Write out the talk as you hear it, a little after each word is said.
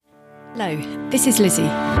Hello, this is Lizzie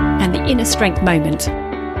and the Inner Strength Moment.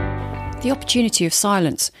 The opportunity of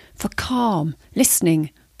silence for calm, listening,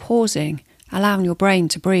 pausing, allowing your brain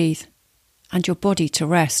to breathe and your body to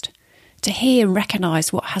rest, to hear and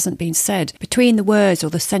recognise what hasn't been said between the words or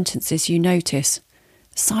the sentences you notice.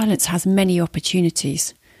 Silence has many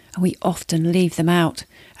opportunities and we often leave them out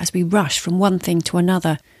as we rush from one thing to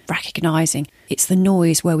another, recognising it's the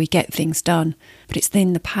noise where we get things done, but it's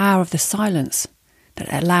then the power of the silence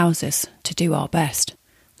that allows us to do our best.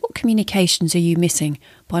 What communications are you missing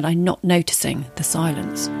by not noticing the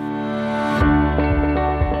silence?